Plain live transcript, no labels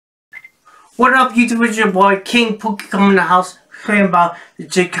What up, YouTube? It's your boy King Pookie coming in the house talking about the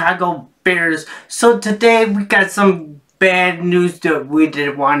Chicago Bears. So today we got some bad news that we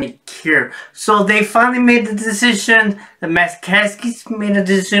didn't want to hear. So they finally made the decision. The McCaskeys made a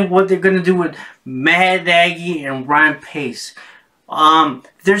decision what they're gonna do with Nagy and Ryan Pace.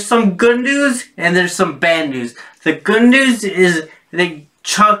 There's some good news and there's some bad news. The good news is that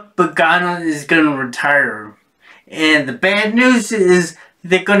Chuck Pagano is gonna retire, and the bad news is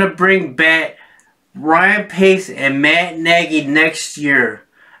they're gonna bring back Ryan Pace and Matt Nagy next year.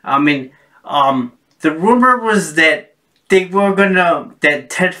 I mean, the rumor was that that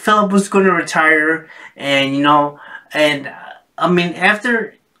Ted Phillips was gonna retire, and I mean,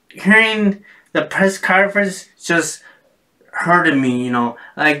 after hearing the press conference, just hurted me,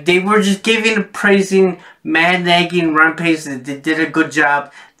 like they were just praising Matt Nagy and Ryan Pace that they did a good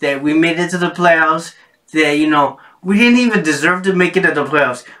job, that we made it to the playoffs, that we didn't even deserve to make it to the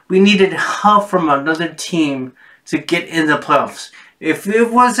playoffs. We needed help from another team to get in the playoffs. If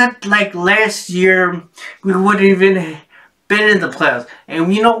it wasn't like last year, we wouldn't even been in the playoffs.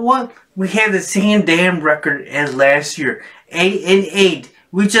 And you know what? We had the same damn record as last year, 8-8.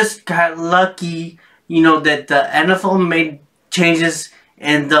 We just got lucky, that the NFL made changes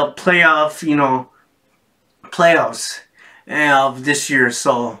in the playoffs of this year.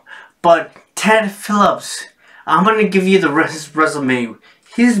 So, but Ted Phillips, I'm gonna give you his resume.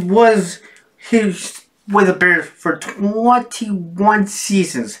 He was with the Bears for 21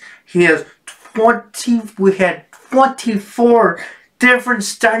 seasons. We had 24 different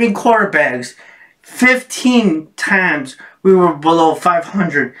starting quarterbacks. 15 times we were below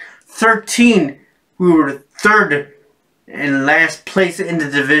 500. 13 we were third and last place in the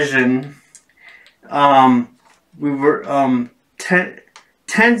division. We were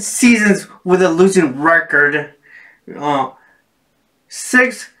 10 seasons with a losing record,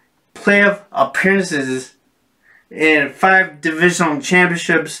 6 playoff appearances, and 5 divisional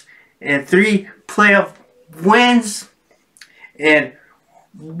championships, and 3 playoff wins, and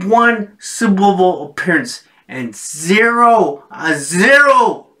 1 Super Bowl appearance, and 0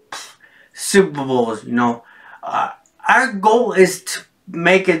 Super Bowls. Our goal is to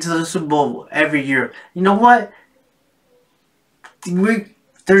make it to the Super Bowl every year. You know what?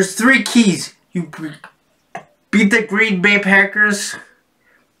 There's 3 keys. You beat the Green Bay Packers,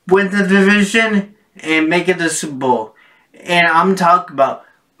 win the division, and make it to the Super Bowl. And I'm talking about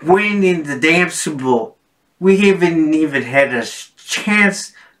winning the damn Super Bowl. We haven't even had a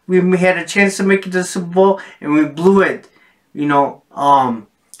chance. We had a chance to make it to the Super Bowl, and we blew it.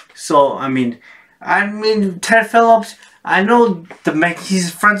 So I mean, Ted Phillips, I know he's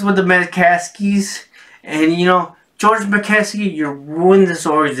friends with the McCaskeys, and George McCaskey, you ruined this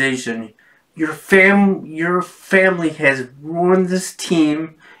organization. Your family has ruined this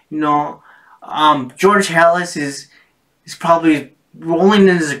team. George Hallis is probably rolling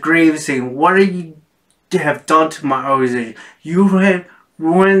in his grave saying, "What do you have done to my organization? You have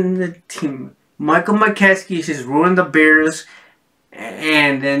ruined the team." Michael McCaskey has ruined the Bears,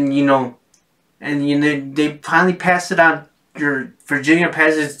 and then they finally passed it on. Your Virginia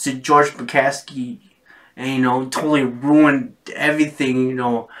passes to George McCaskey, and totally ruined everything.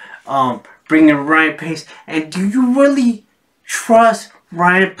 Bringing Ryan Pace. And do you really trust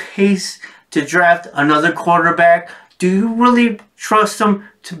Ryan Pace to draft another quarterback? Do you really trust him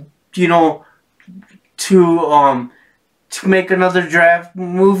to to make another draft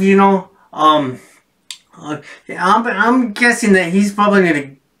move? I'm guessing that he's probably going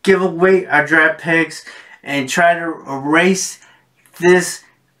to give away our draft picks and try to erase this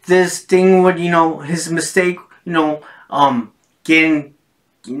thing with his mistake, getting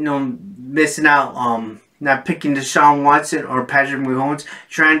missing out, not picking Deshaun Watson or Patrick Mahomes,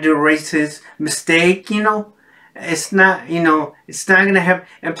 trying to erase his mistake. It's not gonna happen.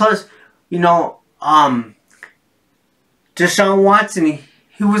 And plus, Deshaun Watson,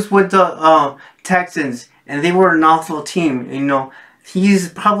 he was with the Texans, and they were an awful team. He's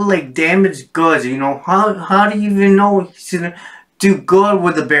probably like damaged goods. How do you even know he's gonna do good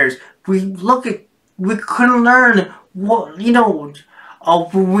with the Bears? We couldn't learn what we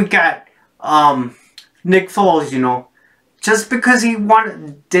got Nick Foles. Just because he won a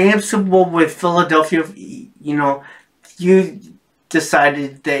damn Super Bowl with Philadelphia, you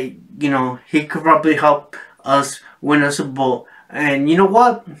decided that he could probably help us win a Super Bowl. And you know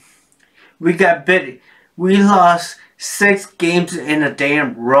what? We got bit. We lost 6 games in a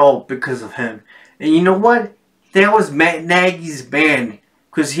damn row because of him. And you know what? That was Matt Nagy's band.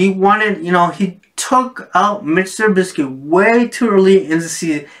 Because he wanted, he took out Mitch Trubisky way too early in the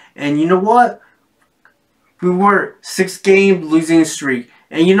season. And you know what? We were 6-game losing streak.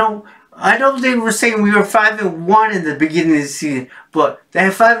 And I know they were saying we were 5-1 in the beginning of the season, but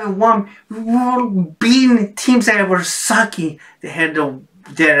that 5-1, we were beating teams that were sucky. That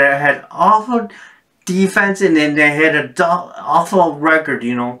had awful defense, and then they had an awful record.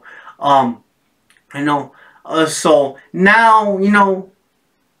 So now Mitch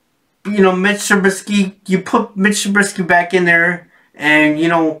Trubisky. You put Mitch Trubisky back in there, and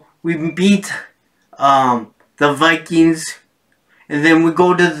we beat the Vikings. And then we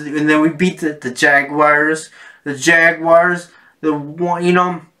beat the Jaguars. The Jaguars,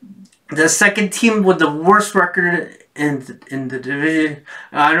 the second team with the worst record in the division.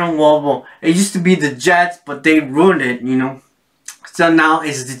 I don't know. Well, it used to be the Jets, but they ruined it. So now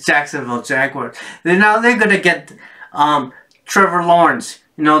it's the Jacksonville Jaguars. Now they're gonna get Trevor Lawrence.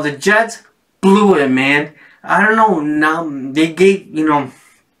 The Jets blew it, man. I don't know. Now they gave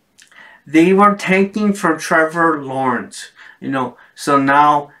they were tanking for Trevor Lawrence. So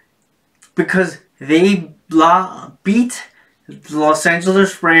now, because they beat the Los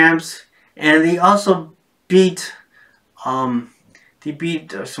Angeles Rams, and they also beat, the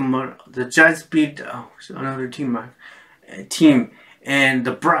Jets beat another team, and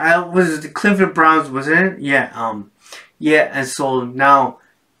the Cleveland Browns, wasn't it? Yeah, and so now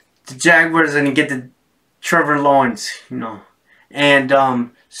the Jaguars are gonna get the Trevor Lawrence, and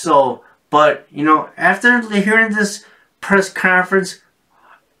but after hearing this press conference,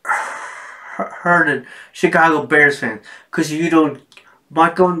 hurted Chicago Bears fans, because the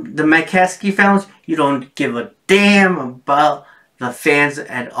McCaskey fans, you don't give a damn about the fans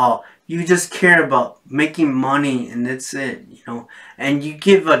at all. You just care about making money, and that's it, and you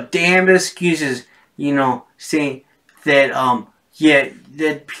give a damn excuses, saying that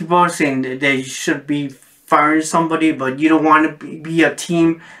that people are saying that you should be firing somebody, but you don't want to be a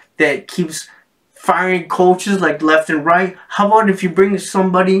team that keeps firing coaches like left and right. How about if you bring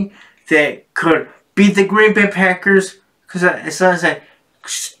somebody that could beat the Green Bay Packers? Because as I said,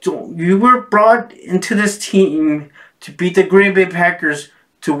 you were brought into this team to beat the Green Bay Packers,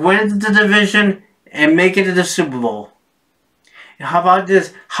 to win the division and make it to the Super Bowl. And how about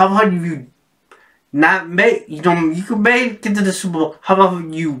this? How about you not make, you can make it to the Super Bowl. How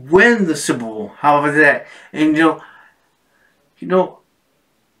about you win the Super Bowl? How about that? And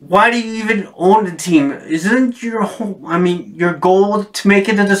why do you even own the team? Isn't your your goal to make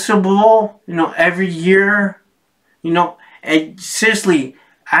it to the Super Bowl, every year? And seriously,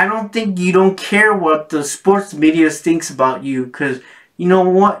 I don't think you don't care what the sports media thinks about you, because you know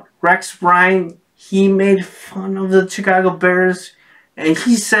what? Rex Ryan, he made fun of the Chicago Bears, and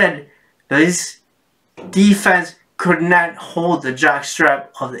he said that his defense could not hold the jockstrap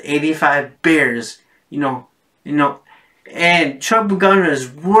of the 85 Bears, and Chuck Gunner has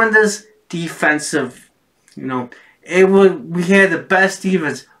ruined this defensive. We had the best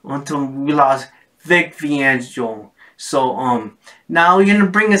defense until we lost Vic Fangio. So now you're gonna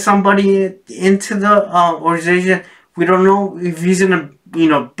bring somebody into the organization. We don't know if he's gonna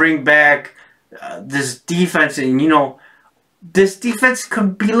bring back this defense, and this defense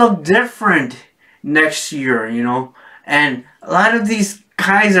could look different next year. And a lot of these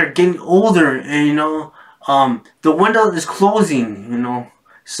guys are getting older, and the window is closing,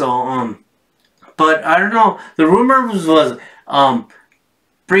 so but I don't know. The rumor was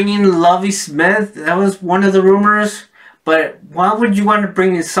bringing Lovie Smith. That was one of the rumors. But why would you want to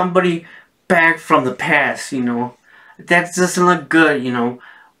bring in somebody back from the past? That doesn't look good.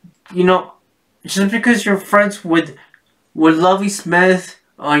 Just because you're friends with Lovie Smith,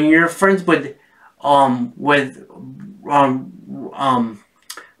 you're friends with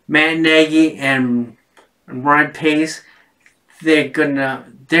Matt Nagy and Ryan Pace, they're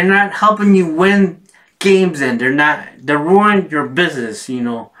not helping you win games, and they're ruining your business,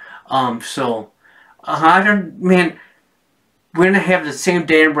 so we're gonna have the same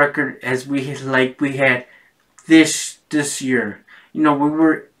damn record as we had this year. We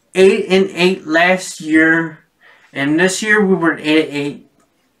were 8-8 last year, and this year we were 8-8,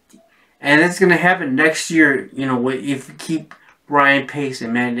 and it's gonna happen next year, if we keep Ryan Pace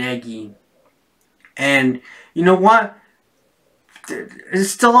and Matt Nagy. And you know what?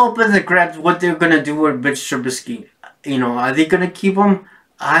 It's still open to grabs what they're gonna do with Mitch Trubisky. Are they gonna keep him?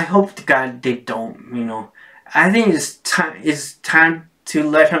 I hope to God they don't. I think it's time to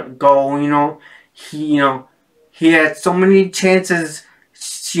let him go. He had so many chances,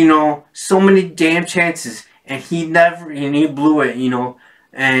 so many damn chances, and he blew it.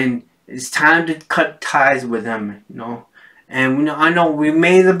 And it's time to cut ties with him. And I know we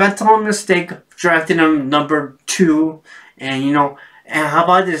made the mental mistake of drafting him number 2, and and how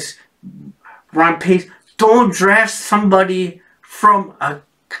about this, Ron Pace? Don't draft somebody from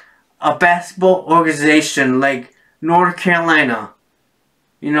a basketball organization like North Carolina.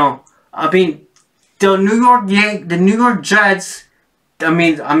 You know, I mean, the New York Jets. I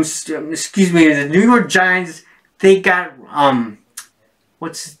mean, excuse me, the New York Giants. They got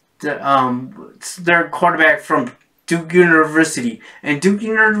what's their quarterback from Duke University, and Duke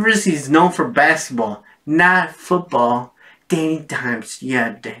University is known for basketball, not football. Danny Dimes,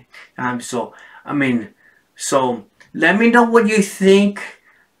 yeah, Danny Dimes. So I mean, so let me know what you think.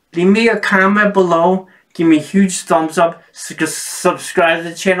 Leave me a comment below. Give me a huge thumbs up. Subscribe to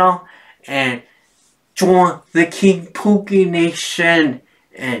the channel and join the King Pookie Nation.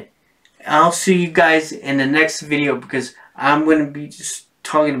 And I'll see you guys in the next video because I'm going to be just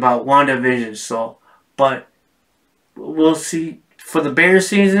talking about WandaVision. So, but we'll see for the Bears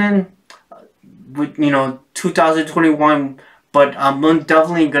season, with 2021. But I'm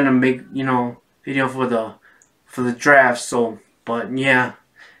definitely gonna make video for the draft. So, but yeah,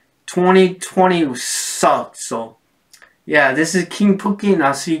 2020 sucked. So, yeah, this is King Pookie, and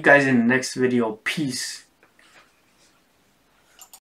I'll see you guys in the next video. Peace.